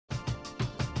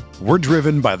We're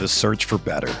driven by the search for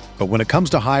better. But when it comes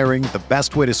to hiring, the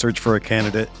best way to search for a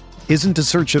candidate isn't to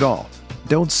search at all.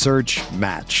 Don't search,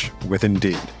 match with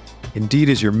Indeed. Indeed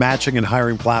is your matching and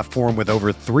hiring platform with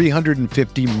over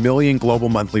 350 million global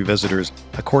monthly visitors,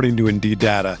 according to Indeed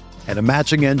data, and a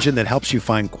matching engine that helps you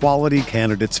find quality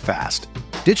candidates fast.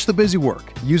 Ditch the busy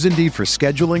work. Use Indeed for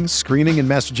scheduling, screening, and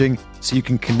messaging so you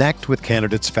can connect with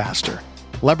candidates faster.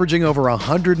 Leveraging over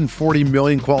 140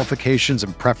 million qualifications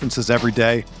and preferences every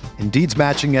day, Indeed's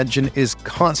matching engine is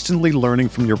constantly learning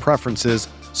from your preferences,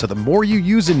 so the more you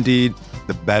use Indeed,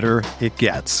 the better it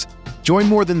gets. Join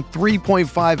more than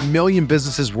 3.5 million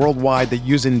businesses worldwide that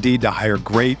use Indeed to hire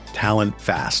great talent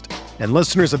fast. And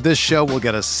listeners of this show will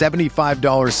get a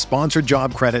 $75 sponsored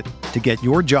job credit to get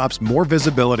your jobs more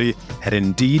visibility at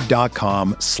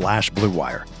Indeed.com/Blue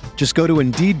Wire. Just go to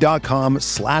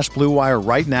Indeed.com/Blue Wire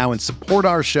right now and support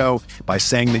our show by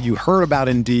saying that you heard about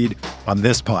Indeed on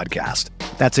this podcast.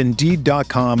 That's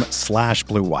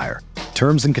Indeed.com/Blue Wire.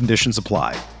 Terms and conditions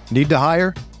apply. Need to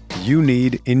hire? You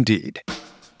need Indeed.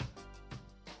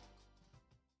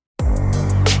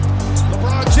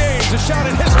 LeBron James, a shot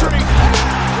in history.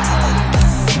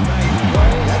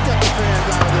 That got the fans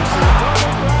out of their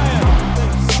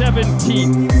seat.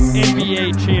 17th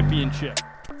NBA championship.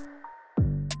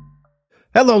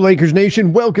 Hello, Lakers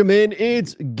Nation. Welcome in.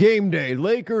 It's game day.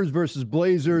 Lakers versus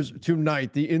Blazers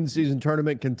tonight. The in-season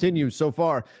tournament continues. So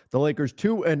far, the Lakers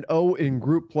 2-0 in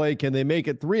group play. Can they make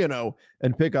it 3-0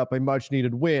 and pick up a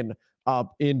much-needed win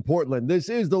up in Portland? This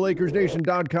is the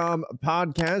LakersNation.com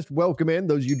podcast. Welcome in.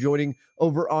 Those of you joining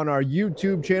over on our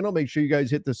YouTube channel, make sure you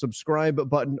guys hit the subscribe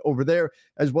button over there,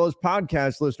 as well as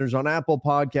podcast listeners on Apple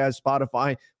Podcasts,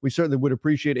 Spotify. We certainly would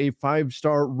appreciate a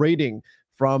 5-star rating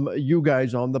from you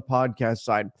guys on the podcast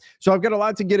side. So I've got a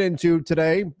lot to get into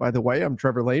today. By the way, I'm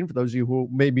Trevor Lane. For those of you who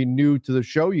may be new to the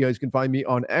show, you guys can find me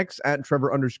on X at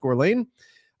Trevor_Lane.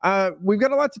 We've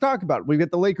got a lot to talk about. We've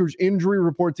got the Lakers injury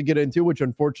report to get into, which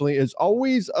unfortunately is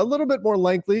always a little bit more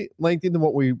lengthy than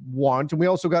what we want. And we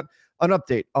also got an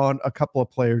update on a couple of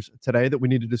players today that we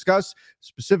need to discuss,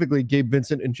 specifically Gabe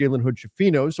Vincent and Jalen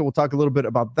Hood-Schifino. So we'll talk a little bit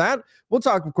about that. We'll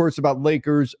talk, of course, about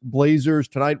Lakers, Blazers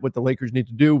tonight, what the Lakers need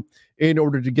to do in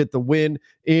order to get the win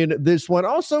in this one.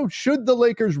 Also, should the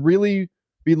Lakers really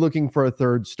be looking for a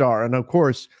third star? And of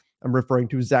course, I'm referring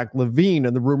to Zach LaVine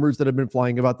and the rumors that have been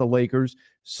flying about the Lakers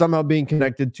somehow being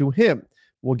connected to him.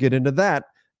 We'll get into that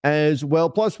as well.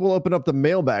 Plus, we'll open up the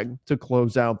mailbag to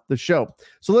close out the show.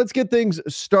 So let's get things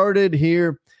started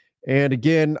here. And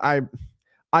again,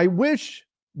 I wish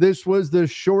this was the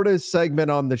shortest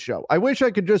segment on the show. I wish I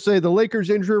could just say the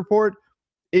Lakers injury report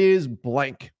is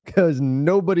blank because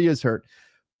nobody is hurt.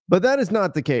 But that is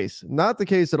not the case. Not the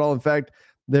case at all. In fact,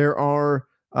 there are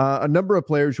a number of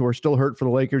players who are still hurt for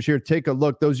the Lakers here. Take a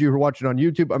look. Those of you who are watching on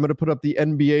YouTube, I'm going to put up the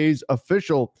NBA's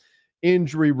official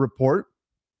injury report.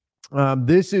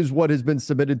 This is what has been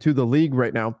submitted to the league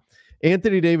right now.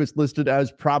 Anthony Davis listed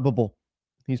as probable.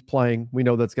 He's playing. We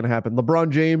know that's going to happen. LeBron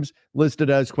James listed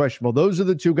as questionable. Those are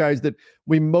the two guys that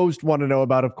we most want to know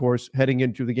about, of course, heading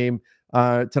into the game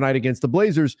tonight against the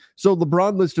Blazers. So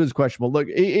LeBron listed as questionable. Look,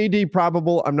 AD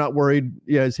probable. I'm not worried.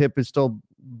 Yeah, his hip is still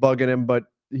bugging him, but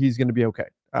he's going to be okay.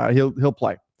 He'll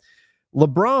play.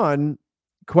 LeBron,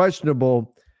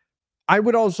 questionable. I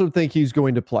would also think he's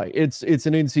going to play. It's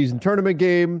an in-season tournament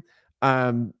game.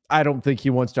 I don't think he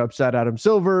wants to upset Adam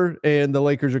Silver, and the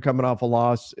Lakers are coming off a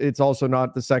loss. It's also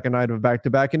not the second night of a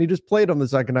back-to-back, and he just played on the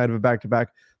second night of a back-to-back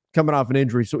coming off an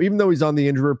injury. So even though he's on the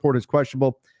injury report as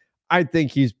questionable, I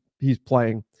think he's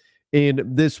playing in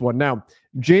this one. Now,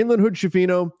 Jalen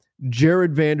Hood-Schifino,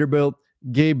 Jared Vanderbilt,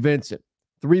 Gabe Vincent.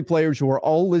 3 players who are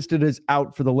all listed as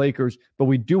out for the Lakers, but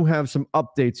we do have some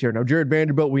updates here. Now, Jared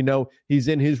Vanderbilt, we know he's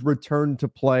in his return to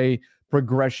play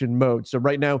progression mode. So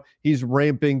right now he's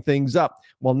ramping things up.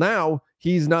 Well, now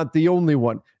he's not the only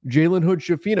one. Jalen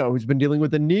Hood-Schifino, who's been dealing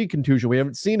with a knee contusion. We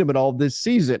haven't seen him at all this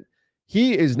season.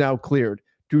 He is now cleared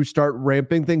to start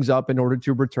ramping things up in order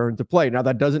to return to play. Now,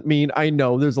 that doesn't mean, I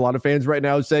know there's a lot of fans right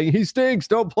now saying he stinks,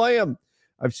 don't play him.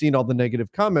 I've seen all the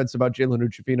negative comments about Jalen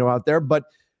Hood-Schifino out there, but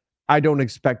I don't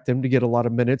expect him to get a lot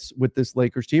of minutes with this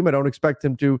Lakers team. I don't expect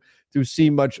him to see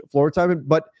much floor time.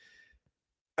 But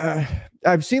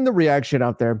I've seen the reaction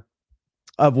out there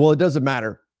of, well, it doesn't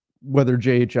matter whether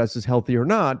JHS is healthy or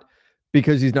not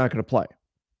because he's not going to play.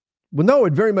 Well, no,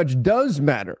 it very much does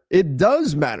matter. It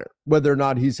does matter whether or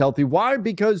not he's healthy. Why?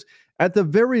 Because at the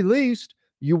very least,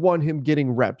 you want him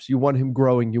getting reps. You want him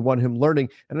growing. You want him learning.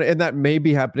 And that may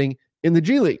be happening in the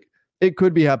G League. it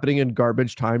could be happening in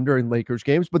garbage time during Lakers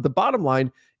games. But the bottom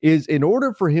line is, in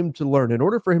order for him to learn, in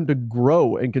order for him to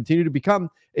grow and continue to become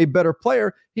a better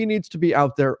player, he needs to be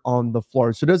out there on the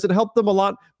floor. So does it help them a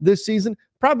lot this season?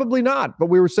 Probably not. But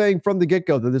we were saying from the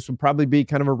get-go that this would probably be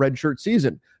kind of a redshirt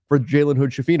season for Jalen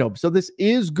Hood-Schifino. So this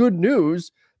is good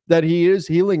news that he is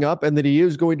healing up and that he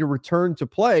is going to return to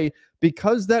play,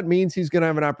 because that means he's going to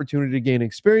have an opportunity to gain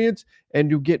experience and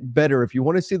to get better. If you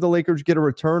want to see the Lakers get a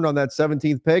return on that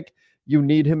 17th pick, you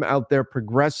need him out there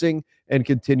progressing and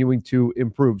continuing to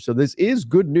improve. So this is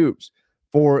good news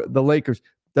for the Lakers.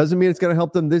 Doesn't mean it's going to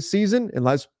help them this season,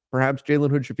 unless perhaps Jalen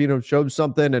Hood-Schifino shows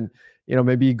something and, you know,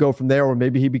 maybe you go from there, or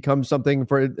maybe he becomes something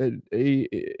for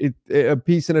a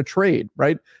piece in a trade,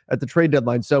 right, at the trade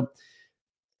deadline. So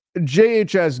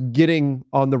JHS getting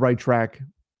on the right track,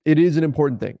 it is an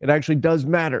important thing. It actually does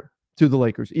matter to the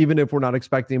Lakers, even if we're not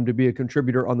expecting him to be a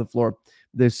contributor on the floor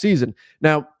this season.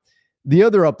 Now, the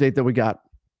other update that we got,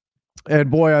 and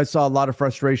boy, I saw a lot of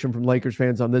frustration from Lakers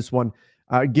fans on this one.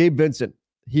 Gabe Vincent,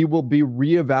 he will be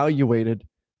reevaluated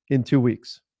in 2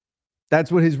 weeks.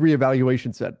 That's what his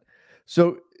reevaluation said.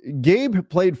 So Gabe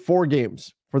played 4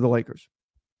 games for the Lakers.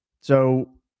 So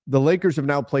the Lakers have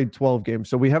now played 12 games.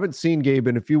 So we haven't seen Gabe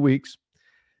in a few weeks.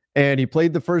 And he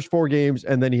played the first 4 games,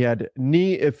 and then he had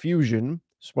knee effusion,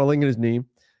 swelling in his knee.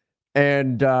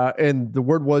 And the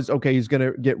word was, okay, he's going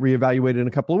to get reevaluated in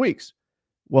a couple of weeks.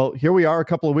 Well, here we are, a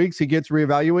couple of weeks, he gets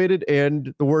reevaluated,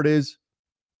 and the word is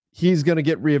he's going to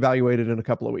get reevaluated in a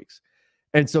couple of weeks.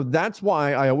 And so that's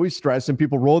why I always stress, and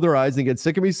people roll their eyes and get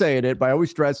sick of me saying it, but I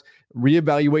always stress,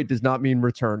 reevaluate does not mean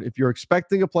return. If you're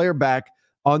expecting a player back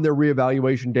on their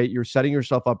reevaluation date, you're setting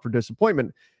yourself up for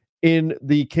disappointment. In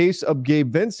the case of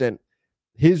Gabe Vincent,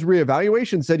 his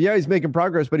reevaluation said, yeah, he's making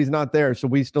progress, but he's not there. So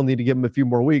we still need to give him a few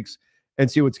more weeks and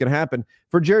see what's going to happen.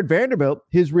 For Jared Vanderbilt,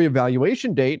 his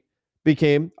reevaluation date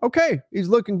became, okay, he's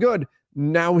looking good.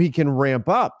 Now he can ramp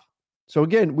up. So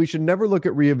again, we should never look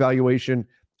at reevaluation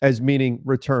as meaning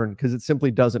return, because it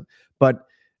simply doesn't. But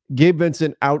Gabe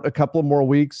Vincent out a couple more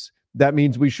weeks. That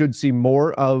means we should see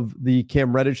more of the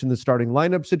Cam Reddish in the starting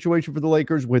lineup situation for the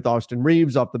Lakers, with Austin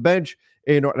Reeves off the bench.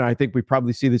 And I think we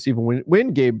probably see this even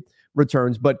when Gabe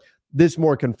returns. But this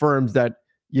more confirms that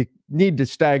you need to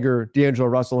stagger D'Angelo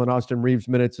Russell and Austin Reeves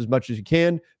minutes as much as you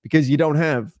can, because you don't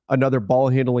have another ball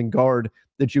handling guard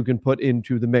that you can put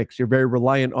into the mix. You're very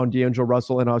reliant on D'Angelo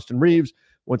Russell and Austin Reeves.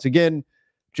 Once again,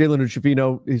 Jalen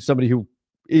Hood-Schifino is somebody who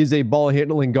is a ball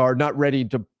handling guard, not ready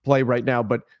to play right now,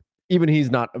 but even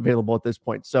he's not available at this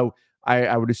point. So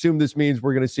I would assume this means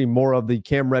we're going to see more of the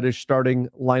Cam Reddish starting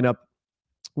lineup,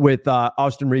 with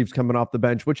Austin Reeves coming off the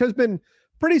bench, which has been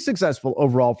pretty successful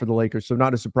overall for the Lakers. So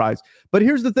not a surprise. But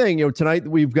here's the thing, tonight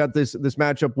we've got this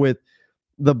matchup with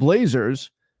the Blazers,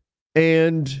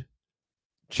 and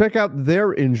check out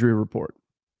their injury report.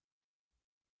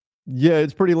 Yeah,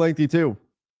 it's pretty lengthy too.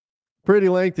 Pretty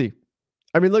lengthy.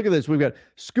 I mean, look at this. We've got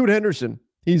Scoot Henderson.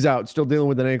 He's out, still dealing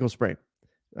with an ankle sprain.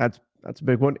 That's a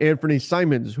big one. Anthony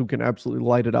Simons, who can absolutely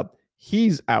light it up,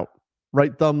 he's out.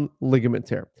 Right thumb ligament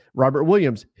tear. Robert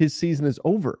Williams, his season is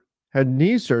over. Had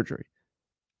knee surgery.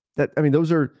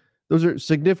 Those are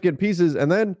significant pieces. And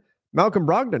then Malcolm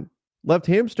Brogdon, left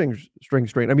hamstring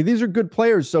strain. I mean, these are good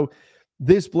players. So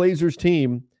this Blazers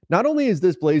team, not only is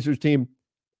this Blazers team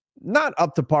not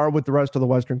up to par with the rest of the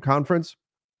Western Conference,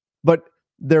 but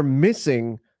they're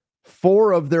missing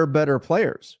 4 of their better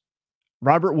players.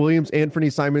 Robert Williams, Anthony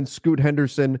Simons, Scoot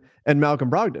Henderson, and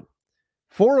Malcolm Brogdon.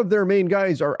 4 of their main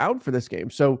guys are out for this game.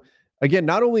 So again,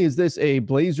 not only is this a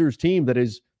Blazers team that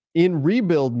is in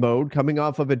rebuild mode coming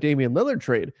off of a Damian Lillard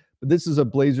trade, but this is a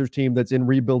Blazers team that's in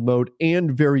rebuild mode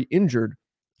and very injured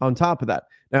on top of that.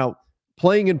 Now,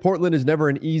 playing in Portland is never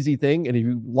an easy thing, and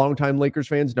you longtime Lakers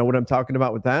fans know what I'm talking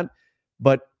about with that.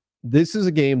 But this is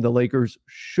a game the Lakers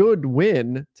should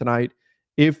win tonight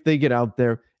if they get out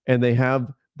there and they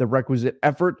have the requisite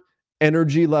effort,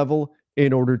 energy level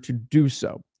in order to do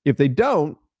so. If they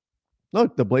don't,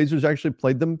 look, the Blazers actually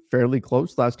played them fairly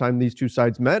close last time these two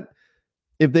sides met.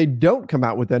 If they don't come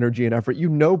out with energy and effort,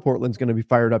 Portland's going to be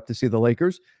fired up to see the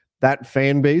Lakers. That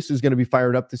fan base is going to be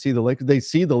fired up to see the Lakers. They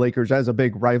see the Lakers as a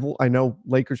big rival. I know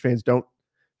Lakers fans don't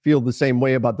feel the same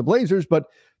way about the Blazers, but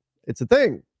it's a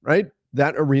thing, right?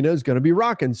 That arena is going to be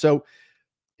rocking. So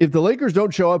if the Lakers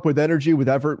don't show up with energy, with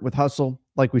effort, with hustle,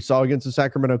 like we saw against the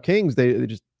Sacramento Kings, they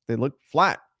look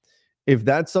flat. If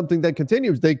that's something that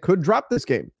continues, they could drop this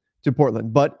game to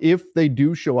Portland. But if they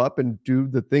do show up and do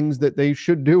the things that they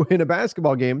should do in a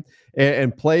basketball game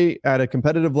and play at a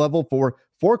competitive level for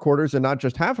 4 quarters and not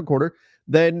just half a quarter,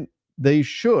 then they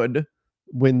should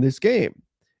win this game.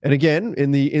 And again,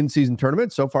 in the in-season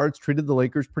tournament, so far it's treated the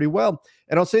Lakers pretty well.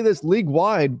 And I'll say this,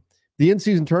 league-wide, the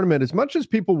in-season tournament, as much as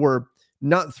people were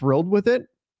not thrilled with it,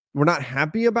 we're not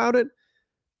happy about it,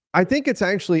 I think it's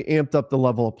actually amped up the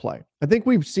level of play. I think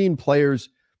we've seen players,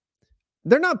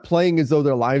 they're not playing as though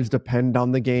their lives depend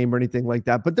on the game or anything like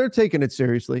that, but they're taking it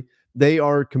seriously. They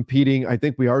are competing. I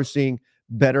think we are seeing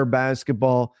better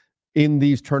basketball in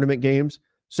these tournament games.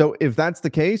 So if that's the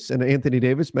case, and Anthony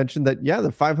Davis mentioned that, yeah, the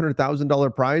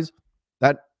 $500,000 prize,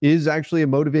 that is actually a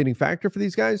motivating factor for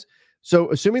these guys. So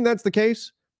assuming that's the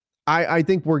case, I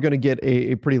think we're going to get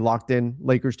a pretty locked in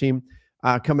Lakers team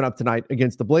coming up tonight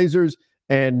against the Blazers.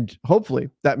 And hopefully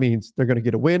that means they're going to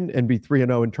get a win and be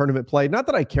 3-0 in tournament play. Not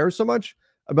that I care so much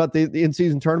about the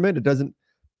in-season tournament. It doesn't,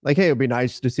 like, hey, it'd be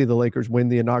nice to see the Lakers win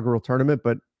the inaugural tournament,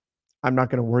 but I'm not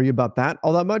going to worry about that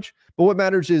all that much. But what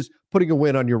matters is putting a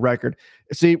win on your record.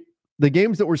 See, the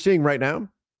games that we're seeing right now,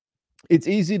 it's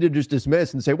easy to just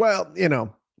dismiss and say, well,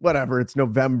 whatever, it's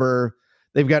November.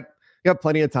 They've got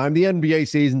plenty of time. The NBA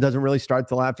season doesn't really start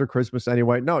till after Christmas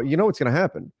anyway. No, you know what's going to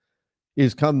happen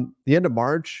is come the end of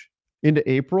March into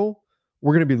April,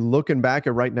 we're going to be looking back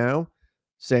at right now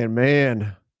saying,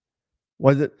 man,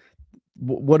 what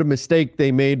a mistake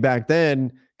they made back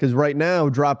then. Because right now,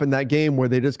 dropping that game where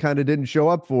they just kind of didn't show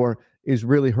up for is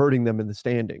really hurting them in the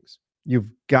standings.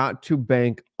 You've got to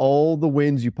bank all the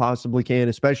wins you possibly can,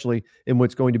 especially in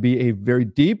what's going to be a very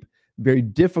deep, very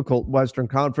difficult Western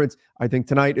Conference. I think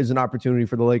tonight is an opportunity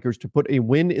for the Lakers to put a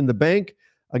win in the bank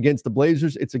against the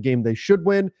Blazers. It's a game they should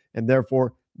win, and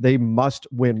therefore they must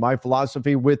win. My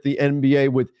philosophy with the NBA,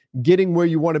 with getting where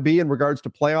you want to be in regards to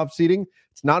playoff seeding,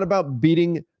 it's not about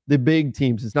beating the big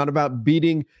teams. It's not about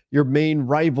beating your main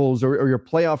rivals or your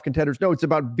playoff contenders. No, it's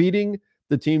about beating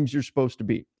the teams you're supposed to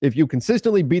beat. If you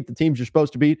consistently beat the teams you're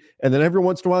supposed to beat, and then every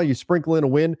once in a while you sprinkle in a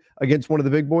win against one of the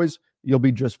big boys, you'll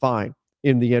be just fine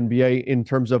in the NBA in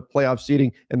terms of playoff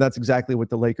seeding, and that's exactly what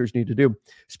the Lakers need to do.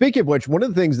 Speaking of which, one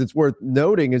of the things that's worth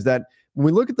noting is that when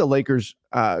we look at the Lakers'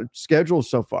 schedule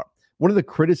so far, one of the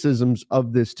criticisms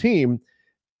of this team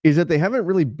is that they haven't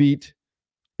really beat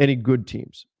any good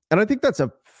teams. And I think that's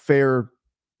a fair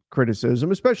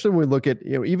criticism, especially when we look at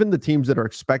even the teams that are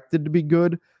expected to be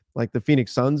good, like the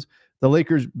Phoenix Suns. The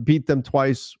Lakers beat them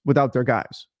twice without their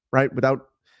guys, right? Without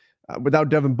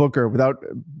Devin Booker,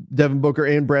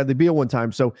 and Bradley Beal one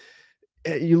time. So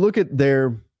you look at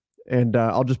and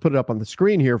I'll just put it up on the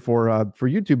screen here for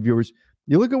YouTube viewers.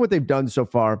 You look at what they've done so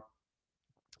far.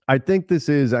 I think this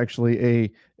is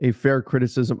actually a fair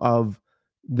criticism of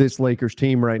this Lakers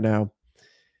team right now.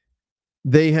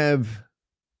 They have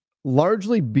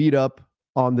largely beat up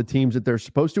on the teams that they're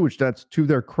supposed to, which that's to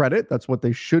their credit. That's what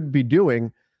they should be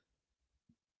doing.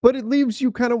 But it leaves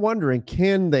you kind of wondering,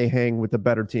 can they hang with a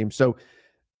better team? So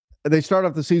they start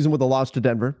off the season with a loss to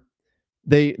Denver.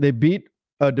 They beat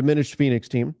a diminished Phoenix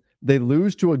team. They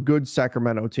lose to a good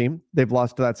Sacramento team. They've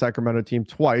lost to that Sacramento team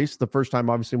twice. The first time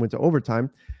obviously went to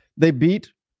overtime. They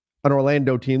beat an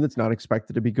Orlando team that's not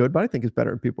expected to be good, but I think is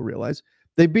better than people realize.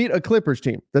 They beat a Clippers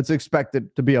team that's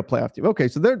expected to be a playoff team. Okay,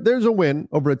 so there's a win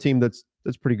over a team that's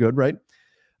pretty good, right?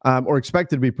 Or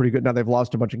expected to be pretty good. Now they've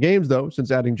lost a bunch of games though since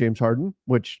adding James Harden,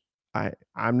 which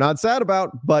I'm not sad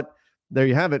about, but there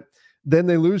you have it. Then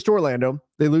they lose to Orlando.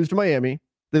 They lose to Miami.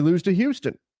 They lose to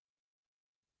Houston.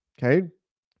 Okay,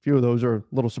 a few of those are a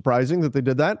little surprising that they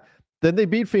did that. Then they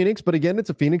beat Phoenix, but again, it's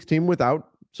a Phoenix team without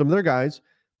some of their guys.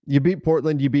 You beat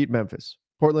Portland, you beat Memphis.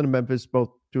 Portland and Memphis, both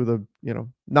two of the,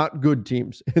 not good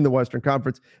teams in the Western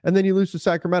Conference. And then you lose to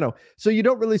Sacramento. So you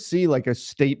don't really see like a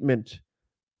statement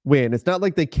win. It's not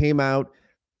like they came out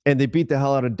and they beat the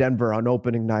hell out of Denver on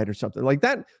opening night or something like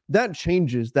that. That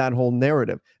changes that whole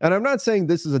narrative. And I'm not saying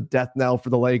this is a death knell for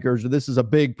the Lakers or this is a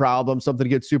big problem, something to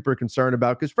get super concerned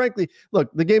about. Because frankly,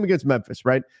 look, the game against Memphis,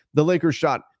 right? The Lakers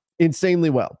shot insanely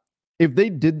well. If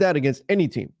they did that against any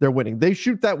team, they're winning. They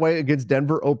shoot that way against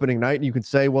Denver opening night, and you can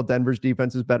say, well, Denver's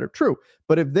defense is better. True.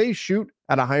 But if they shoot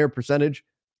at a higher percentage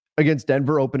against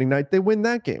Denver opening night, they win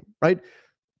that game, right?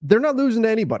 They're not losing to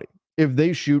anybody if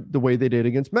they shoot the way they did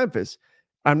against Memphis.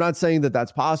 I'm not saying that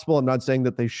that's possible. I'm not saying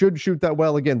that they should shoot that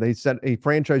well. Again, they set a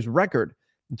franchise record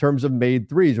in terms of made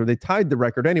threes, or they tied the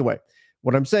record anyway.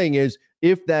 What I'm saying is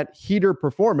if that heater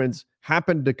performance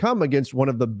happened to come against one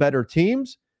of the better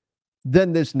teams,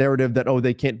 then this narrative that,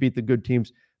 they can't beat the good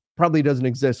teams probably doesn't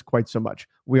exist quite so much.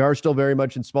 We are still very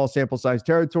much in small sample size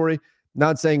territory.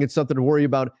 Not saying it's something to worry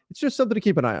about. It's just something to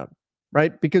keep an eye on,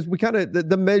 right? Because we kind of,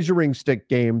 the measuring stick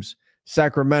games,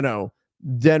 Sacramento,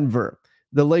 Denver,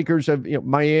 the Lakers have,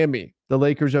 Miami, the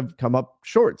Lakers have come up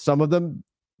short. Some of them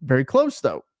very close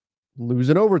though,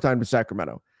 losing overtime to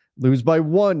Sacramento. lose by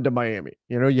 1 to Miami.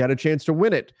 You had a chance to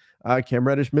win it. Cam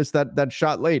Reddish missed that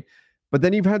shot late. But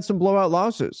then you've had some blowout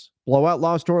losses. Blowout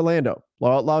loss to Orlando.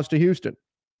 Blowout loss to Houston.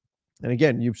 And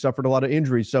again, you've suffered a lot of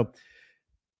injuries. So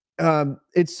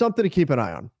it's something to keep an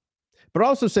eye on. But I'll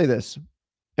also say this,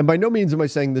 and by no means am I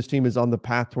saying this team is on the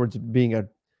path towards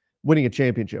winning a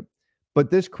championship. But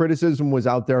this criticism was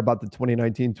out there about the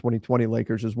 2019-2020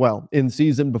 Lakers as well. In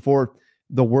season before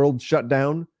the world shut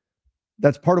down,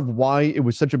 that's part of why it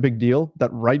was such a big deal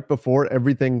that right before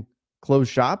everything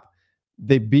closed shop,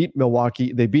 they beat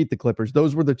Milwaukee, they beat the Clippers.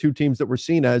 Those were the two teams that were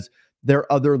seen as their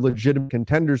other legitimate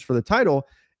contenders for the title,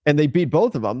 and they beat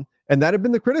both of them. And that had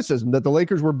been the criticism, that the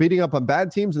Lakers were beating up on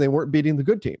bad teams and they weren't beating the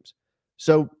good teams.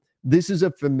 So this is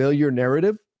a familiar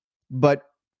narrative, but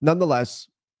nonetheless,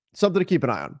 something to keep an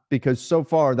eye on, because so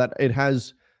far that it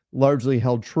has largely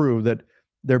held true that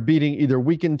they're beating either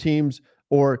weakened teams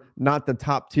or not the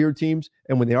top tier teams.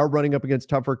 And when they are running up against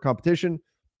tougher competition,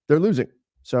 they're losing.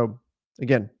 So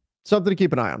again, something to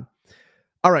keep an eye on.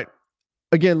 All right.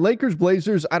 Again, Lakers,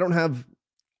 Blazers, I don't have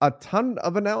a ton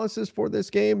of analysis for this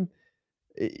game.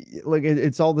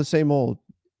 It's all the same old,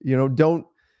 don't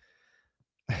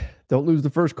lose the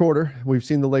first quarter. We've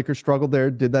seen the Lakers struggle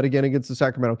there, did that again against the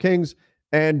Sacramento Kings,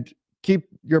 and keep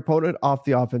your opponent off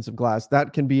the offensive glass.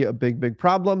 That can be a big, big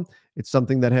problem. It's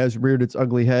something that has reared its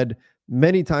ugly head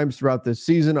many times throughout this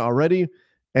season already.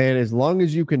 And as long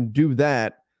as you can do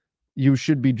that, you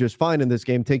should be just fine in this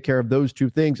game. Take care of those two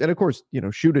things. And of course,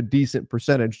 shoot a decent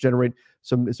percentage, generate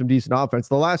some decent offense.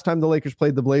 The last time the Lakers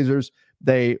played the Blazers,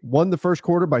 they won the first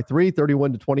quarter by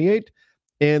 31-28,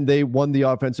 and they won the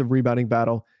offensive rebounding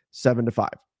battle 7-5.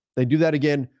 They do that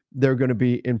again, they're going to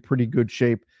be in pretty good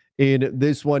shape in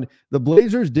this one. The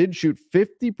Blazers did shoot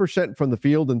 50% from the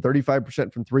field and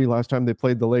 35% from three last time they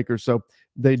played the Lakers. So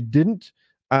they didn't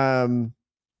do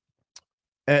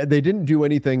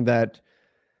anything that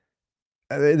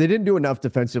they didn't do enough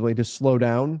defensively to slow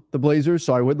down the Blazers.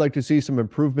 So I would like to see some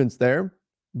improvements there.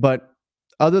 But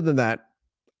other than that,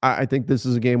 I think this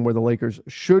is a game where the Lakers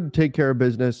should take care of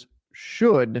business,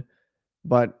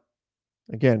 but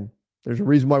again, there's a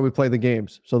reason why we play the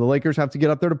games. So the Lakers have to get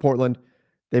up there to Portland.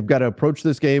 They've got to approach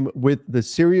this game with the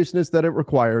seriousness that it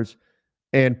requires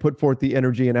and put forth the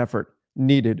energy and effort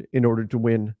needed in order to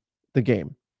win the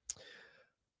game.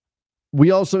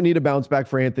 We also need a bounce back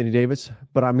for Anthony Davis,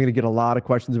 but I'm going to get a lot of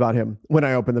questions about him when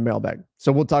I open the mailbag.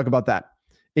 So we'll talk about that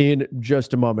in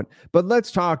just a moment. But let's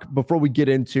talk, before we get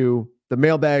into the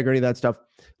mailbag or any of that stuff,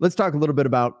 let's talk a little bit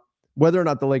about whether or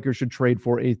not the Lakers should trade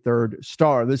for a third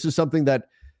star. This is something that,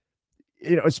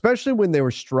 especially when they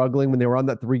were struggling, when they were on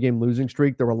that 3-game losing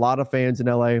streak, there were a lot of fans in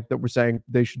LA that were saying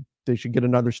they should get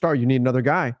another star. You need another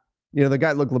guy. The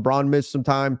guy, look, LeBron missed some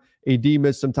time, AD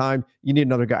missed some time. You need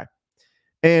another guy.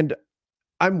 And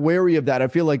I'm wary of that. I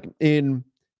feel like in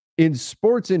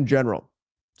sports in general,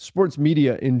 sports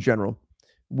media in general,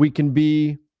 we can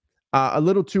be a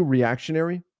little too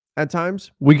reactionary at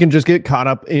times. We can just get caught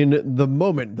up in the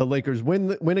moment. The Lakers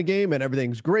win a game and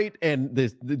everything's great, and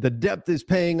the depth is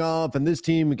paying off, and this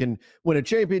team can win a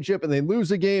championship, and they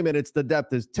lose a game and it's the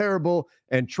depth is terrible,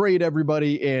 and trade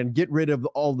everybody and get rid of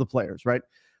all the players, right?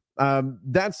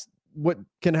 That's what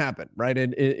can happen, right?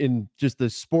 In just the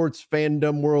sports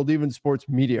fandom world, even sports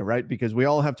media, right? Because we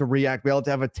all have to react. We all have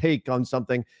to have a take on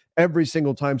something every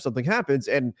single time something happens.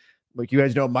 And like you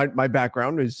guys know, my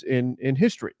background is in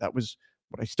history. That was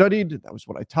what I studied. That was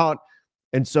what I taught.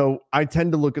 And so I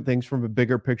tend to look at things from a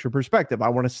bigger picture perspective. I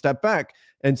want to step back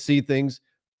and see things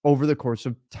over the course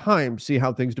of time, see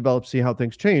how things develop, see how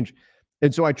things change.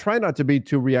 And so I try not to be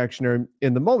too reactionary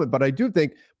in the moment, but I do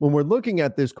think when we're looking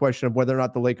at this question of whether or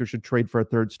not the Lakers should trade for a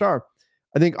third star,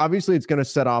 I think obviously it's going to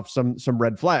set off some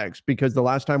red flags, because the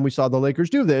last time we saw the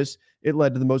Lakers do this, it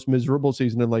led to the most miserable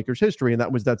season in Lakers history. And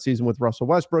that was that season with Russell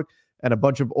Westbrook and a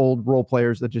bunch of old role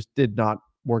players that just did not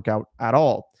work out at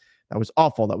all. That was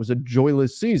awful. That was a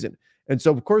joyless season. And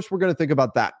so, of course, we're going to think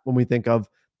about that when we think of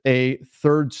a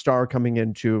third star coming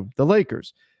into the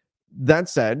Lakers. That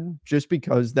said, just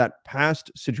because that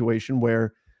past situation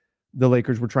where the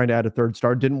Lakers were trying to add a third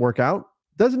star didn't work out,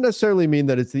 doesn't necessarily mean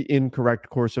that it's the incorrect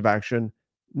course of action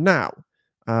now,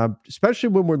 especially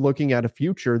when we're looking at a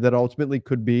future that ultimately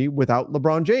could be without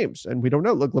LeBron James. And we don't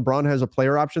know. Look, LeBron has a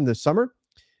player option this summer.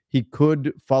 He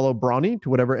could follow Bronny to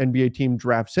whatever NBA team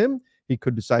drafts him. He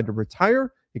could decide to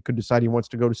retire. He could decide he wants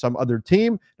to go to some other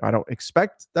team. Now, I don't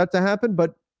expect that to happen,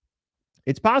 but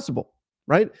it's possible.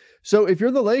 Right? So if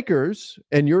you're the Lakers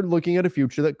and you're looking at a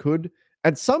future that could,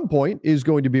 at some point, is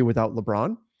going to be without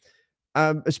LeBron,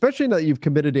 especially now that you've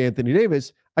committed to Anthony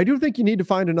Davis, I do think you need to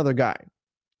find another guy.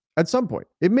 at some point.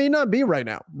 It may not be right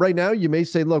now. Right now, you may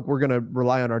say, look, we're going to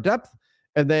rely on our depth.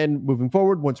 And then moving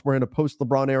forward, once we're in a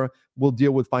post-LeBron era, we'll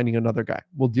deal with finding another guy.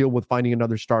 We'll deal with finding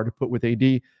another star to put with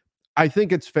AD. I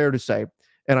think it's fair to say,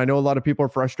 and I know a lot of people are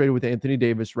frustrated with Anthony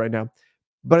Davis right now,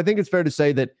 but I think it's fair to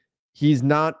say that he's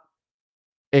not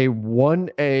a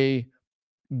 1A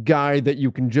guy that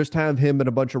you can just have him and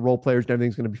a bunch of role players and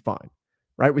everything's going to be fine,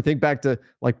 right? We think back to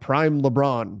like prime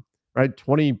LeBron, right?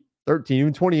 2013,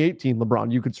 even 2018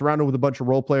 LeBron. You could surround him with a bunch of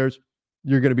role players.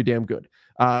 You're going to be damn good.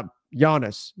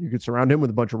 Giannis, you could surround him with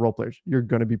a bunch of role players. You're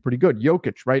going to be pretty good.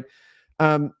 Jokic, right?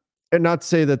 And not to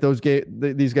say that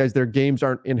these guys, their games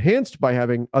aren't enhanced by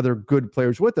having other good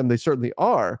players with them. They certainly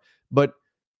are. But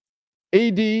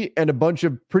AD and a bunch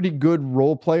of pretty good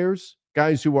role players,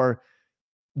 guys who are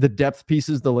the depth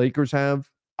pieces the Lakers have,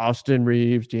 Austin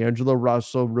Reeves, D'Angelo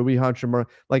Russell, Rui Hachimura,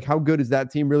 like how good is that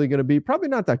team really going to be? Probably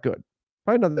not that good.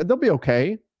 Probably not. They'll be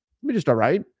okay. Maybe just all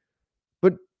right.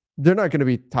 But they're not going to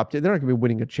be top 10. They're not going to be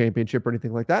winning a championship or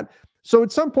anything like that. So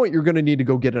at some point, you're going to need to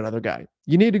go get another guy.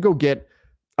 You need to go get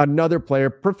another player,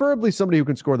 preferably somebody who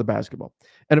can score the basketball.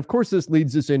 And of course, this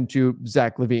leads us into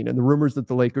Zach LaVine and the rumors that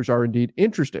the Lakers are indeed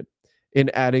interested in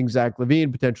adding Zach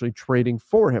LaVine, potentially trading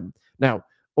for him. Now,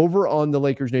 over on the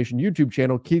Lakers Nation YouTube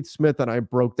channel, Keith Smith and I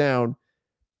broke down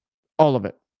all of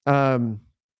it.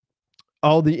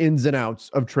 All the ins and outs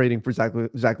of trading for Zach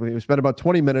LaVine. We spent about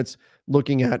 20 minutes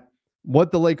looking at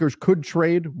what the Lakers could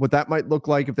trade, what that might look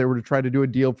like if they were to try to do a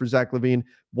deal for Zach LaVine.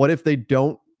 What if they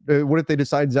don't? What if they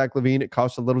decide Zach LaVine, it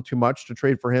costs a little too much to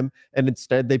trade for him, and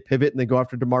instead they pivot and they go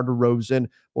after DeMar DeRozan?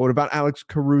 What about Alex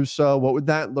Caruso? What would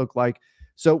that look like?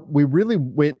 So we really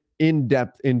went in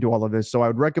depth into all of this. So I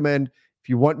would recommend, if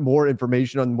you want more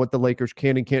information on what the Lakers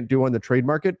can and can't do on the trade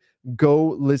market, go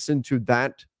listen to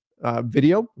that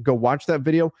video. Go watch that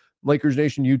video. Lakers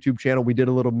Nation YouTube channel. We did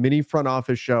a little mini front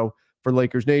office show for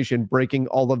Lakers Nation, breaking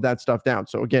all of that stuff down.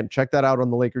 So again, check that out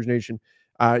on the Lakers Nation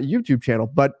YouTube channel.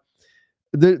 But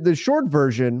the short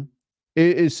version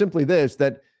is simply this,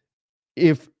 that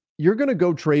if you're going to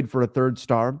go trade for a third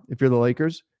star, if you're the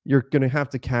Lakers, you're going to have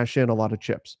to cash in a lot of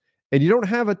chips. And you don't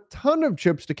have a ton of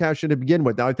chips to cash in to begin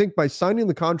with. Now, I think by signing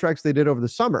the contracts they did over the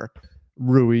summer,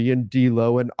 Rui and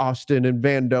D'Lo and Austin and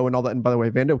Vando and all that, and by the way,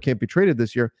 Vando can't be traded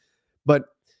this year, but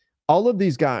all of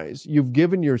these guys, you've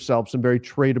given yourself some very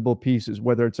tradable pieces,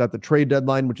 whether it's at the trade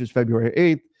deadline, which is February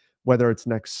 8th, whether it's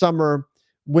next summer,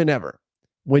 whenever.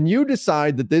 When you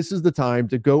decide that this is the time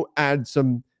to go add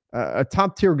some a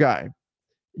top tier guy,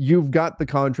 you've got the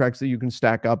contracts that you can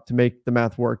stack up to make the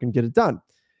math work and get it done.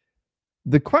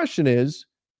 The question is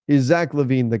Zach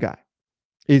LaVine the guy?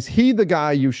 Is he the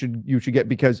guy you should get?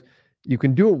 Because you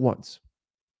can do it once.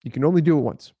 You can only do it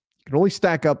once. You can only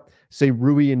stack up, say,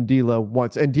 Rui and D'Lo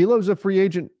once. And D'Lo's a free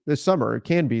agent this summer. It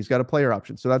can be. He's got a player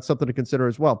option. So that's something to consider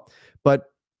as well.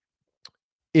 But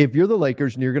if you're the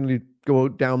Lakers and you're going to go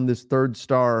down this third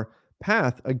star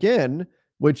path again,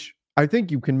 which I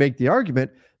think you can make the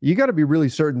argument, you got to be really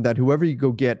certain that whoever you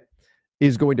go get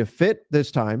is going to fit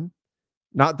this time,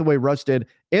 not the way Russ did,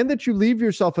 and that you leave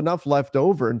yourself enough left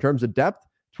over in terms of depth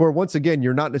to where, once again,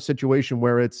 you're not in a situation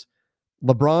where it's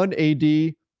LeBron,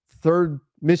 AD,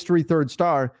 mystery third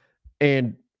star,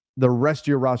 and the rest of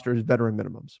your roster is veteran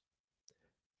minimums.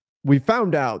 We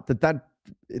found out that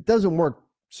it doesn't work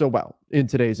so well in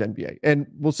today's NBA. And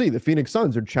we'll see. The Phoenix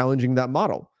Suns are challenging that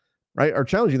model, right? Are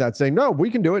challenging that, saying, no, we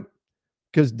can do it,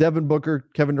 because Devin Booker,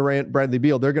 Kevin Durant, Bradley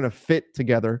Beal, they're going to fit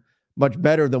together much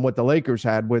better than what the Lakers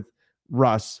had with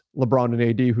Russ, LeBron, and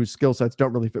AD, whose skill sets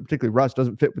don't really fit. Particularly Russ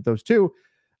doesn't fit with those two.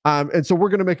 And so we're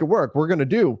going to make it work. We're going to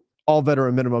do all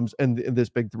veteran minimums in this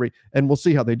big three, and we'll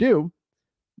see how they do.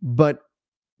 But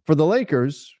for the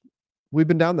Lakers, we've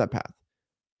been down that path.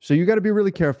 So you got to be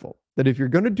really careful that if you're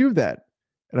going to do that,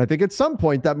 and I think at some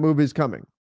point that move is coming,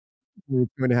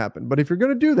 it's going to happen. But if you're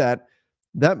going to do that,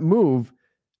 that move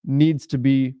needs to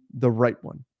be the right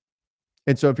one.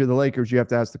 And so if you're the Lakers, you have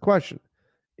to ask the question,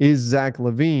 is Zach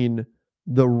LaVine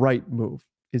the right move?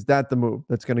 Is that the move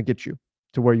that's going to get you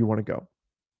to where you want to go?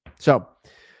 So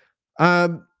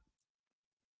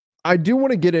I do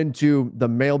want to get into the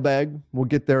mailbag. We'll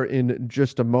get there in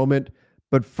just a moment.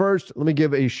 But first, let me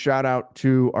give a shout out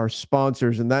to our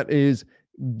sponsors, and that is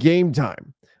Game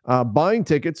Time. Buying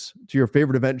tickets to your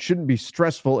favorite event shouldn't be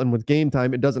stressful, and with Game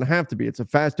Time, it doesn't have to be. It's a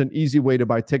fast and easy way to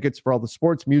buy tickets for all the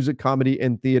sports, music, comedy,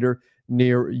 and theater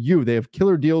near you. They have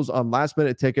killer deals on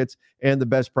last-minute tickets and the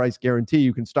best price guarantee.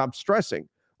 You can stop stressing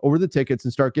over the tickets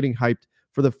and start getting hyped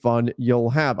for the fun you'll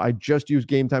have. I just used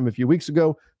Game Time a few weeks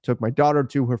ago, took my daughter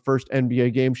to her first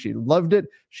NBA game. She loved it.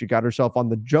 She got herself on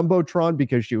the Jumbotron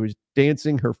because she was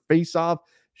dancing her face off.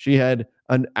 She had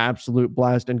an absolute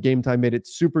blast, and Game Time made it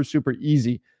super, super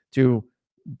easy to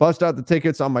bust out the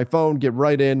tickets on my phone, get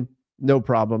right in, no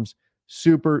problems.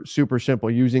 Super, super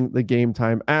simple. Using the Game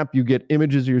Time app, you get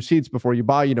images of your seats before you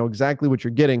buy. You know exactly what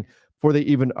you're getting before they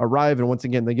even arrive. And once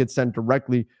again, they get sent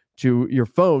directly to your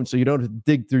phone, so you don't have to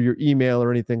dig through your email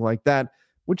or anything like that,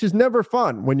 which is never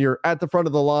fun when you're at the front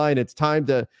of the line. It's time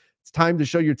to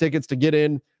show your tickets to get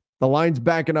in. The line's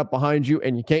backing up behind you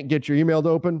and you can't get your email to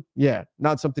open. Yeah,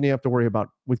 not something you have to worry about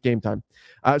with Game Time.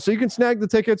 So you can snag the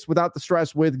tickets without the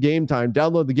stress with Game Time.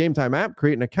 Download the Game Time app,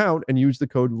 create an account, and use the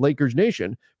code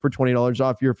LakersNation for $20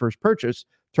 off your first purchase.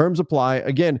 Terms apply.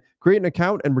 Again, create an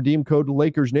account and redeem code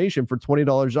LakersNation for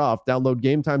 $20 off. Download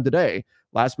Game Time today.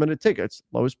 Last minute tickets,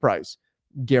 lowest price,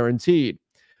 guaranteed.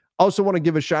 Also want to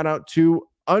give a shout out to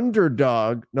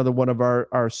Underdog, another one of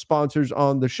our sponsors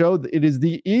on the show. It is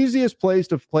the easiest place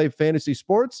to play fantasy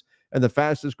sports and the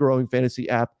fastest growing fantasy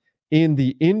app in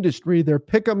the industry. Their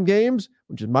pick'em games,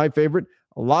 which is my favorite,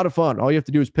 a lot of fun. All you have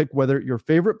to do is pick whether your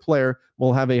favorite player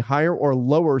will have a higher or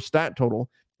lower stat total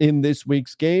in this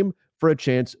week's game for a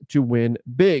chance to win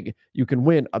big. You can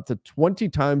win up to 20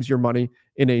 times your money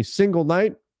in a single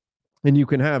night, and you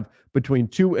can have between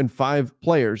 2 and 5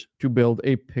 players to build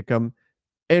a pick'em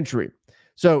entry.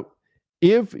 So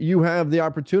if you have the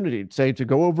opportunity, say, to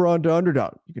go over onto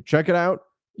Underdog, you can check it out.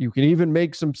 You can even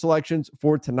make some selections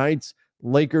for tonight's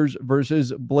Lakers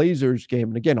versus Blazers game.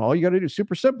 And again, all you got to do is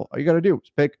super simple. All you got to do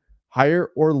is pick higher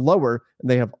or lower, and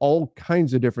they have all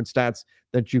kinds of different stats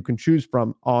that you can choose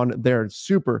from on there. It's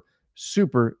super,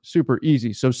 super, super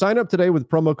easy. So sign up today with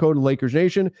promo code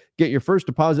LakersNation. Get your first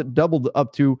deposit doubled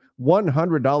up to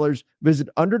 $100. Visit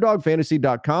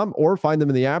UnderdogFantasy.com or find them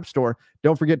in the App Store.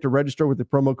 Don't forget to register with the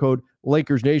promo code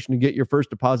LakersNation to get your first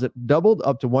deposit doubled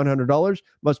up to $100.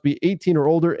 Must be 18 or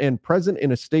older and present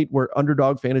in a state where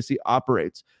Underdog Fantasy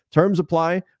operates. Terms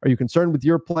apply. Are you concerned with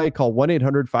your play? Call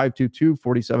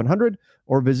 1-800-522-4700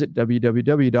 or visit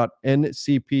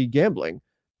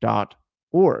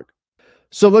www.ncpgambling.org.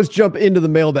 So let's jump into the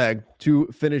mailbag to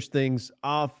finish things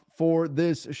off for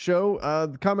this show.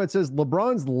 The comment says,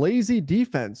 LeBron's lazy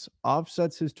defense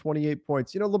offsets his 28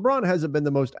 points. You know, LeBron hasn't been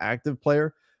the most active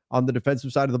player on the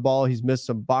defensive side of the ball. He's missed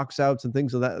some box outs and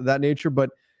things of that nature.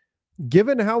 But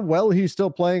given how well he's still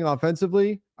playing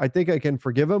offensively, I think I can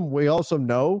forgive him. We also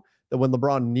know that when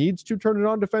LeBron needs to turn it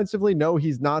on defensively, no,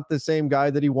 he's not the same guy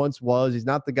that he once was. He's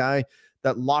not the guy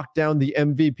that locked down the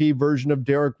MVP version of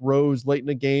Derrick Rose late in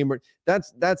the game.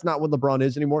 That's not what LeBron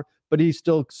is anymore, but he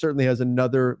still certainly has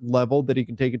another level that he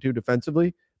can take it to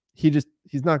defensively. He's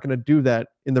not going to do that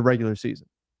in the regular season.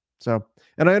 So,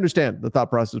 and I understand the thought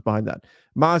process behind that.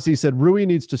 Masi said Rui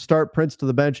needs to start, Prince to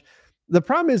the bench. The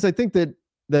problem is I think that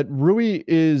Rui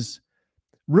is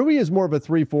more of a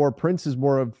 3-4. Prince is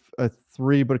more of a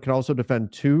 3, but can also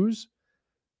defend 2s.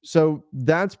 So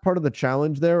that's part of the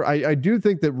challenge there. I do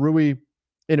think that Rui,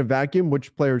 in a vacuum,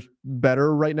 which player's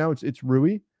better right now? It's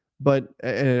Rui,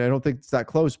 and I don't think it's that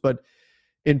close. But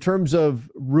in terms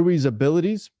of Rui's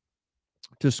abilities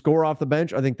to score off the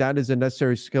bench, I think that is a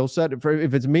necessary skill set.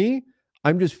 If it's me,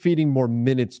 I'm just feeding more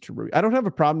minutes to Rui. I don't have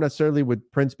a problem necessarily with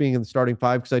Prince being in the starting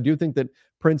 5 because I do think that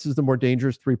Prince is the more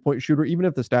dangerous 3-point shooter, even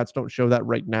if the stats don't show that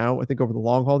right now. I think over the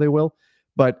long haul they will.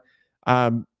 But if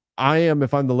I'm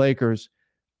the Lakers,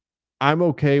 I'm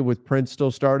okay with Prince still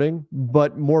starting,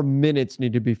 but more minutes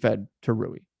need to be fed to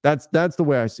Rui. That's the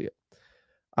way I see it.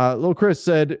 Lil Chris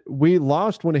said, we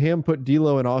lost when Ham put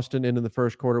D'Lo and Austin in the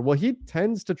first quarter. Well, he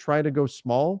tends to try to go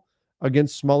small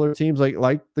against smaller teams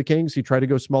like the Kings. He tried to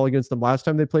go small against them last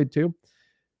time they played too.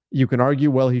 You can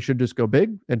argue, well, he should just go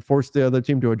big and force the other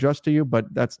team to adjust to you,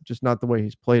 but that's just not the way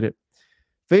he's played it.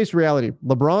 Face reality.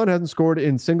 LeBron hasn't scored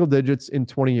in single digits in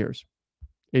 20 years.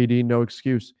 AD, no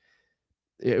excuse.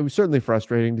 It was certainly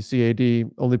frustrating to see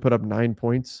AD only put up 9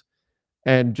 points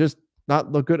and just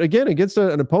not look good again against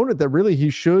an opponent that really he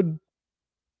should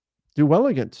do well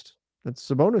against. That's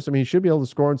Sabonis. I mean, he should be able to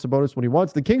score on Sabonis when he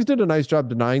wants. The Kings did a nice job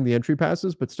denying the entry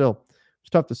passes, but still, it's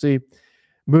tough to see.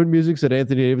 Moon Music said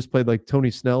Anthony Davis played like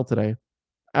Tony Snell today.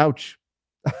 Ouch.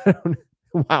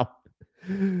 Wow.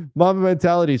 Mama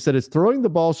Mentality said, is throwing the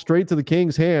ball straight to the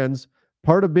Kings' hands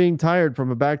part of being tired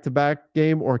from a back-to-back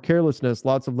game or carelessness?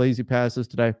 Lots of lazy passes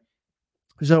today.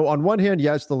 So on one hand,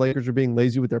 yes, the Lakers are being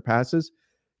lazy with their passes.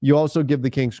 You also give the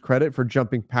Kings credit for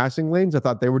jumping passing lanes. I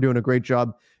thought they were doing a great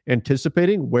job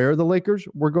anticipating where the Lakers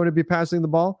were going to be passing the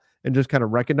ball and just kind of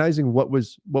recognizing what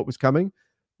was coming.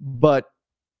 But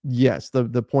yes,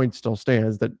 the point still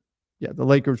stands that, yeah, the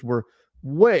Lakers were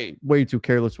way, way too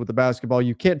careless with the basketball.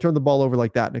 You can't turn the ball over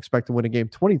like that and expect to win a game.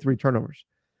 23 turnovers.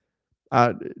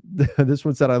 This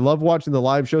one said, I love watching the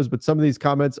live shows, but some of these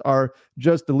comments are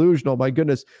just delusional. My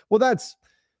goodness. Well, that's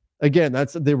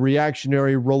the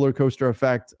reactionary roller coaster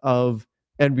effect of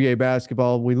NBA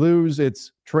basketball. We lose,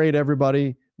 it's trade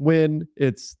everybody. Win,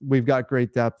 it's we've got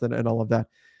great depth and all of that.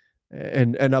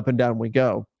 And up and down we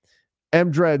go.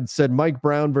 M Dread said Mike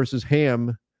Brown versus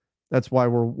Ham. That's why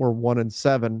we're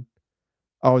 1-7.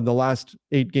 Oh, in the last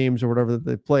 8 games or whatever that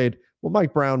they've played. Well,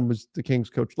 Mike Brown was the Kings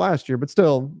coach last year, but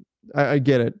still, I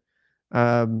get it.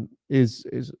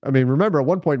 Remember at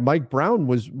one point Mike Brown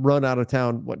was run out of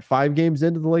town, 5 games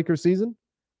into the Lakers season?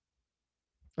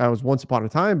 That was once upon a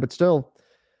time, but still,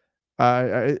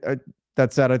 that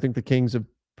said, I think the Kings have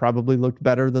probably looked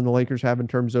better than the Lakers have in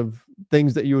terms of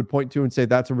things that you would point to and say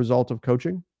that's a result of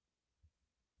coaching.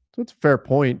 So it's a fair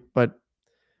point, but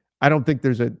I don't think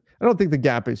the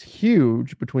gap is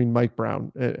huge between Mike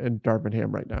Brown and Darvin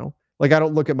Ham right now. Like, I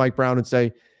don't look at Mike Brown and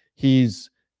say he's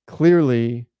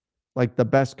clearly like the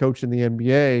best coach in the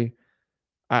NBA.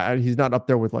 He's not up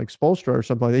there with like Spoelstra or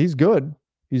something like that. He's good.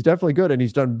 He's definitely good. And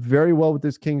he's done very well with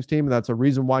this Kings team. And that's a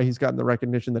reason why he's gotten the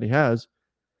recognition that he has.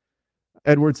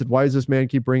 Edward said, why does this man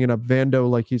keep bringing up Vando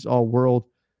like he's all world?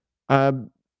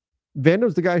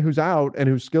 Vando's the guy who's out and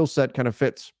whose skill set kind of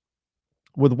fits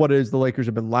with what it is the Lakers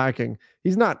have been lacking.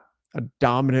 He's not a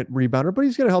dominant rebounder, but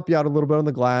he's going to help you out a little bit on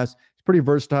the glass. He's pretty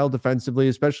versatile defensively,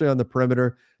 especially on the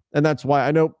perimeter. And that's why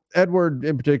I know Edward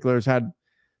in particular has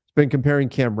been comparing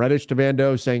Cam Reddish to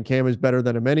Vando, saying Cam is better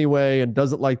than him anyway, and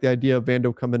doesn't like the idea of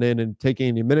Vando coming in and taking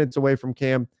any minutes away from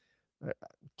Cam.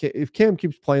 If Cam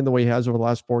keeps playing the way he has over the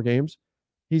last 4 games,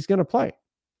 he's going to play.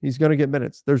 He's going to get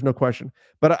minutes. There's no question.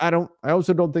 But I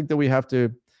also don't think that we have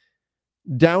to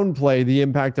downplay the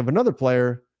impact of another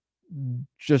player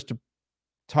just to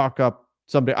talk up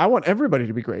somebody. I want everybody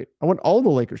to be great. I want all the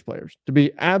Lakers players to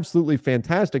be absolutely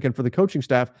fantastic, and for the coaching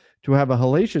staff to have a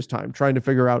hellacious time trying to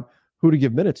figure out who to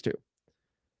give minutes to,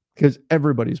 because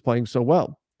everybody's playing so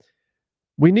well.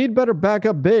 We need better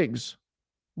backup bigs.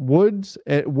 Wood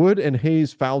and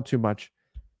Hayes foul too much.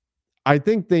 I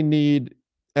think they need,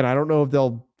 and I don't know if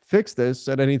they'll fix this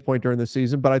at any point during the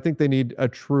season, but I think they need a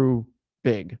true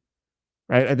big.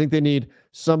 Right? I think they need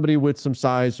somebody with some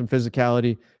size, some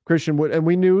physicality. Christian Wood, and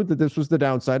we knew that this was the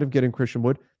downside of getting Christian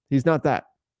Wood. He's not that.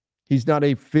 He's not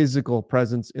a physical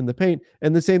presence in the paint.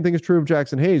 And the same thing is true of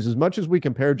Jackson Hayes. As much as we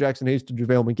compare Jackson Hayes to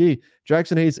JaVale McGee,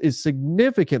 Jackson Hayes is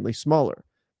significantly smaller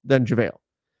than JaVale.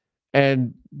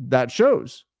 And that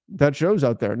shows. That shows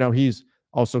out there. Now, he's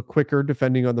also quicker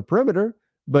defending on the perimeter,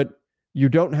 but you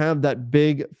don't have that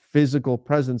big physical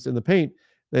presence in the paint.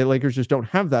 The Lakers just don't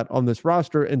have that on this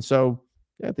roster. And so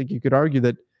I think you could argue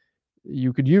that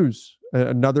you could use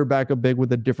another backup big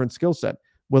with a different skill set.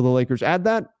 Will the Lakers add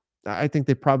that? I think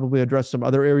they probably address some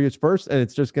other areas first, and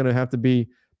it's just going to have to be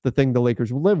the thing the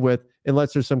Lakers will live with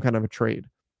unless there's some kind of a trade.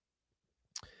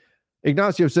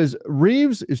 Ignacio says,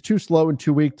 Reeves is too slow and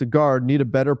too weak to guard, need a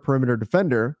better perimeter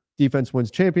defender. Defense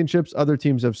wins championships. Other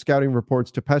teams have scouting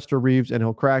reports to pester Reeves, and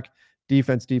he'll crack.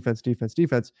 Defense.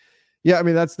 Yeah, I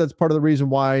mean, that's part of the reason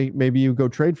why maybe you go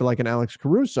trade for like an Alex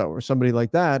Caruso or somebody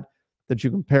like that you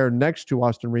can pair next to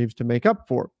Austin Reeves to make up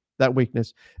for that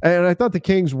weakness. And I thought the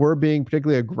Kings were being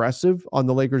particularly aggressive on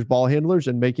the Lakers ball handlers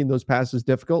and making those passes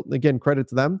difficult. And again, credit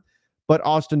to them. But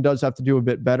Austin does have to do a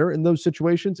bit better in those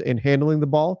situations in handling the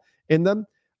ball in them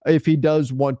if he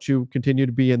does want to continue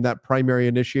to be in that primary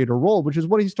initiator role, which is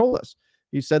what he's told us.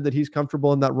 He said that he's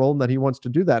comfortable in that role and that he wants to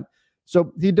do that.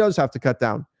 So he does have to cut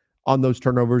down on those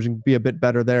turnovers and be a bit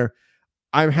better there.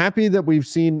 I'm happy that we've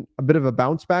seen a bit of a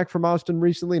bounce back from Austin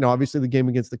recently. Now, obviously, the game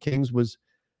against the Kings was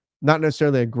not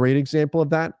necessarily a great example of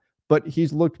that, but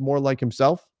he's looked more like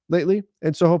himself lately.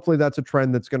 And so hopefully that's a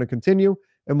trend that's going to continue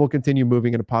and will continue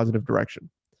moving in a positive direction.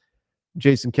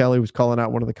 Jason Kelly was calling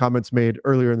out one of the comments made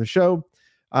earlier in the show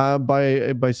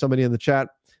by somebody in the chat.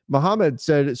 Mohammed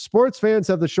said, sports fans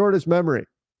have the shortest memory.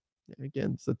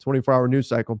 Again, it's a 24-hour news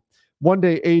cycle. One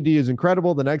day AD is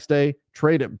incredible. The next day,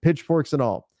 trade him, pitchforks and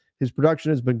all. His production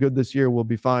has been good this year. We'll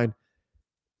be fine.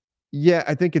 Yeah,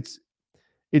 I think it's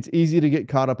easy to get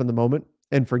caught up in the moment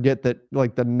and forget that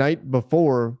like the night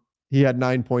before he had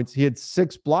 9 points, he had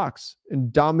 6 blocks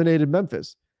and dominated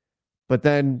Memphis. But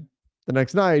then the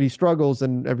next night he struggles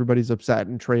and everybody's upset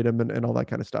and trade him and all that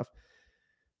kind of stuff.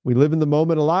 We live in the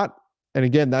moment a lot. And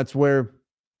again, that's where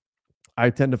I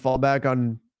tend to fall back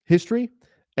on history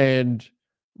and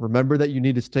remember that you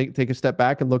need to take a step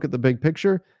back and look at the big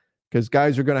picture, because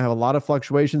guys are going to have a lot of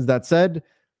fluctuations. That said,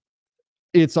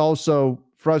 it's also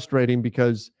frustrating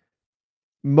because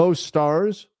most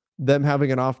stars, them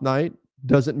having an off night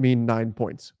doesn't mean 9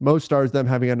 points. Most stars, them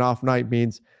having an off night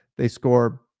means they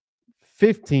score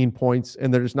 15 points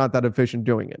and they're just not that efficient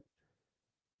doing it.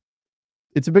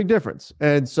 It's a big difference.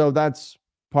 And so that's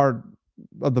part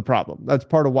of the problem. That's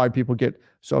part of why people get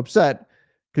so upset,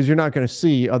 because you're not going to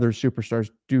see other superstars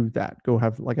do that. Go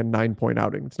have like a 9-point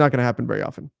outing. It's not going to happen very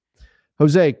often.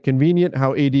 Jose, convenient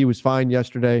how AD was fine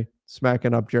yesterday,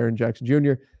 smacking up Jaren Jackson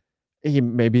Jr. He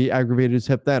maybe aggravated his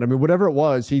hip then. I mean, whatever it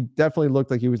was, he definitely looked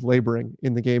like he was laboring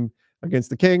in the game against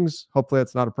the Kings. Hopefully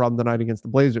that's not a problem tonight against the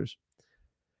Blazers.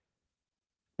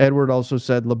 Edward also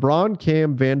said, LeBron,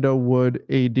 Cam, Vando, Wood,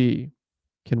 AD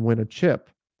can win a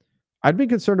chip. I'd be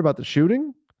concerned about the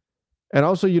shooting. And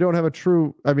also, you don't have a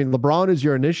true, LeBron is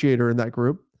your initiator in that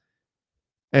group.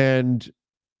 And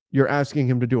you're asking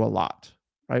him to do a lot,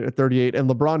 right? At 38. And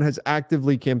LeBron has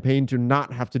actively campaigned to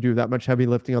not have to do that much heavy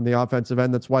lifting on the offensive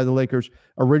end. That's why the Lakers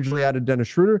originally added Dennis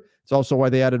Schroeder. It's also why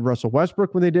they added Russell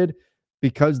Westbrook when they did,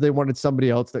 because they wanted somebody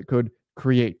else that could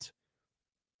create.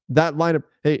 That lineup,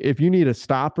 hey, if you need a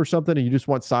stop or something and you just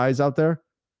want size out there,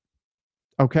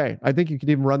 okay. I think you could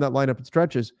even run that lineup in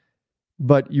stretches.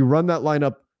 But you run that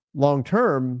lineup long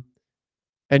term,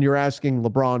 and you're asking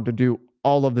LeBron to do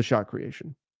all of the shot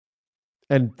creation.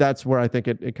 And that's where I think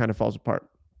it kind of falls apart.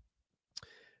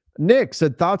 Nick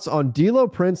said, thoughts on D'Lo,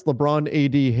 Prince, LeBron,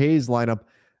 AD, Hayes lineup.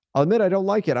 I'll admit I don't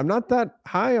like it. I'm not that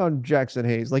high on Jackson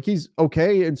Hayes. Like, he's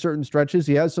okay in certain stretches.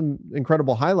 He has some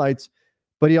incredible highlights,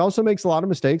 but he also makes a lot of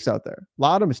mistakes out there. A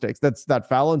lot of mistakes. That's that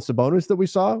foul on Sabonis that we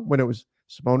saw when it was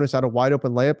Sabonis had a wide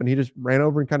open layup and he just ran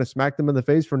over and kind of smacked him in the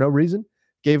face for no reason.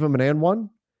 Gave him an and one.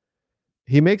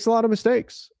 He makes a lot of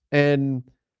mistakes. And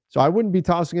so I wouldn't be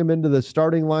tossing him into the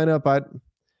starting lineup.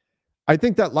 I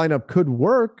think that lineup could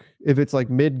work if it's like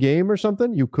mid-game or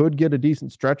something. You could get a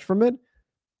decent stretch from it.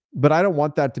 But I don't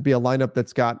want that to be a lineup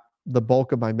that's got the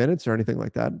bulk of my minutes or anything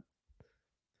like that.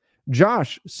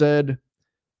 Josh said,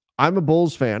 I'm a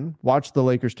Bulls fan. Watch the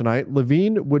Lakers tonight.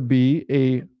 LaVine would be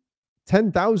a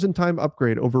 10,000 time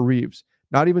upgrade over Reeves.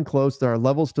 Not even close. There are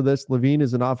levels to this. LaVine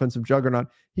is an offensive juggernaut.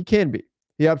 He can be.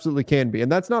 He absolutely can be.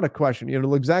 And that's not a question.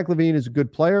 Zach LaVine is a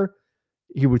good player.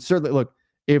 He would certainly look,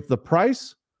 if the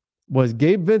price was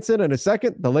Gabe Vincent in a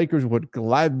second, the Lakers would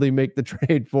gladly make the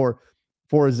trade for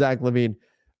Zach LaVine.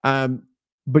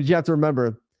 But you have to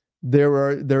remember,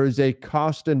 there is a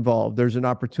cost involved. There's an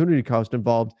opportunity cost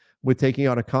involved with taking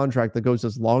on a contract that goes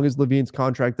as long as LaVine's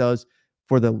contract does,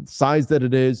 for the size that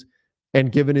it is,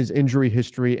 and given his injury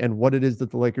history and what it is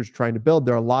that the Lakers are trying to build.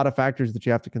 There are a lot of factors that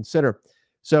you have to consider.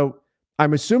 So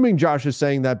I'm assuming Josh is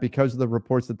saying that because of the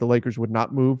reports that the Lakers would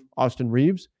not move Austin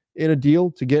Reeves in a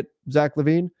deal to get Zach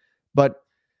LaVine. But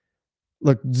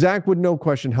look, Zach would no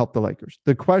question help the Lakers.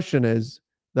 The question is,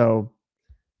 though,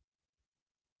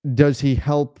 does he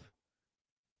help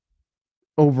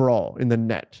overall in the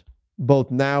net, both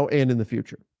now and in the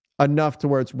future, enough to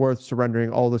where it's worth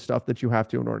surrendering all the stuff that you have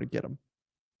to in order to get him?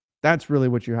 That's really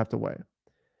what you have to weigh.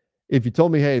 If you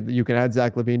told me, hey, you can add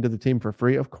Zach LaVine to the team for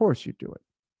free, of course you'd do it.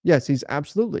 Yes, he's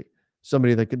absolutely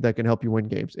somebody that can help you win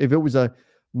games. If it was a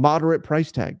moderate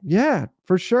price tag, yeah,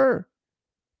 for sure.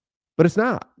 But it's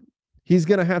not. He's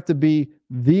going to have to be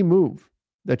the move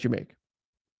that you make.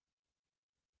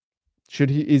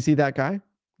 Is he that guy?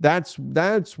 That's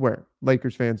where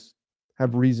Lakers fans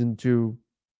have reason to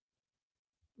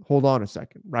hold on a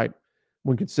second, right?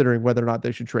 When considering whether or not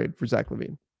they should trade for Zach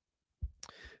LaVine.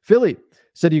 Philly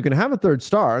said you can have a third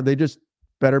star. They just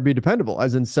better be dependable,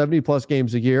 as in 70 plus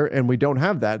games a year. And we don't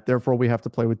have that. Therefore, we have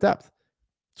to play with depth.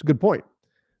 It's a good point.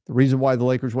 The reason why the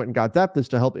Lakers went and got depth is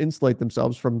to help insulate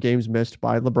themselves from games missed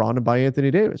by LeBron and by Anthony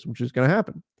Davis, which is going to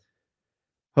happen.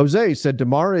 Jose said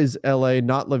DeMar is LA,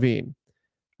 not LaVine.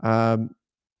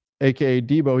 AKA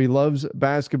Debo. He loves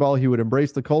basketball. He would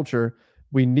embrace the culture.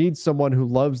 We need someone who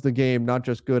loves the game, not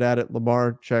just good at it.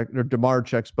 DeMar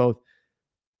checks both.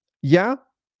 Yeah.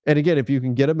 And again, if you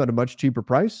can get him at a much cheaper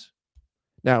price.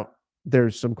 Now,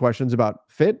 there's some questions about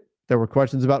fit. There were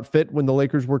questions about fit when the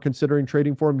Lakers were considering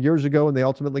trading for him years ago, and they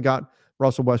ultimately got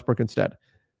Russell Westbrook instead.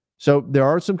 So there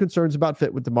are some concerns about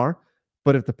fit with DeMar,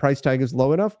 but if the price tag is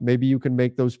low enough, maybe you can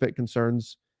make those fit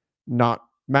concerns not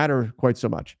matter quite so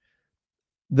much.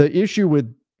 The issue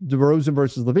with DeRozan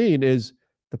versus LaVine is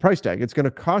the price tag. It's going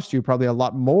to cost you probably a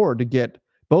lot more to get,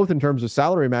 both in terms of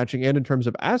salary matching and in terms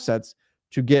of assets,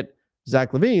 to get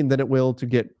Zach LaVine than it will to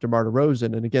get DeMar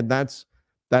DeRozan. And again, that's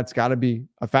got to be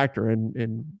a factor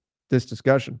in this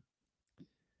discussion.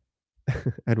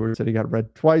 Edward said he got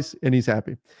read twice and he's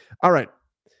happy. All right.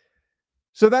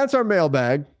 So that's our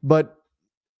mailbag. But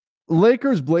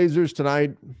Lakers Blazers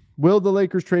tonight. Will the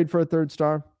Lakers trade for a third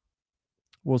star?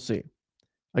 We'll see.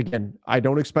 Again, I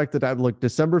don't expect it to happen. Look,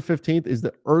 December 15th is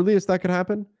the earliest that could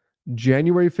happen.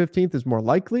 January 15th is more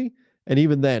likely. And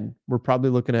even then, we're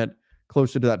probably looking at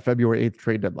closer to that February 8th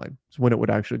trade deadline. Is when it would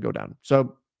actually go down. So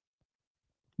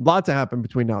a lot to happen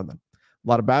between now and then. A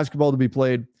lot of basketball to be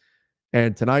played.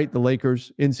 And tonight, the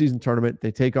Lakers in-season tournament,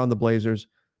 they take on the Blazers.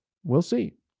 We'll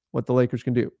see what the Lakers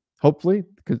can do. Hopefully,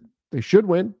 because they should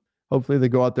win. Hopefully, they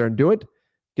go out there and do it,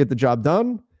 get the job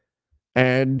done,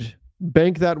 and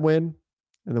bank that win,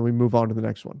 and then we move on to the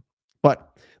next one.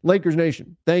 But Lakers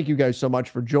Nation, thank you guys so much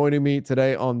for joining me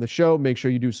today on the show. Make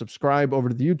sure you do subscribe over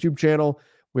to the YouTube channel.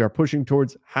 We are pushing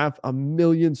towards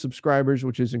 500,000 subscribers,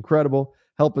 which is incredible.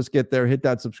 Help us get there. Hit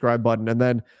that subscribe button. And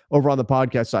then over on the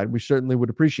podcast side, we certainly would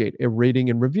appreciate a rating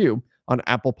and review on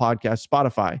Apple Podcasts,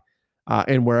 Spotify,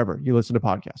 and wherever you listen to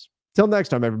podcasts. Till next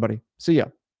time, everybody. See ya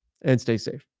and stay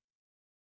safe.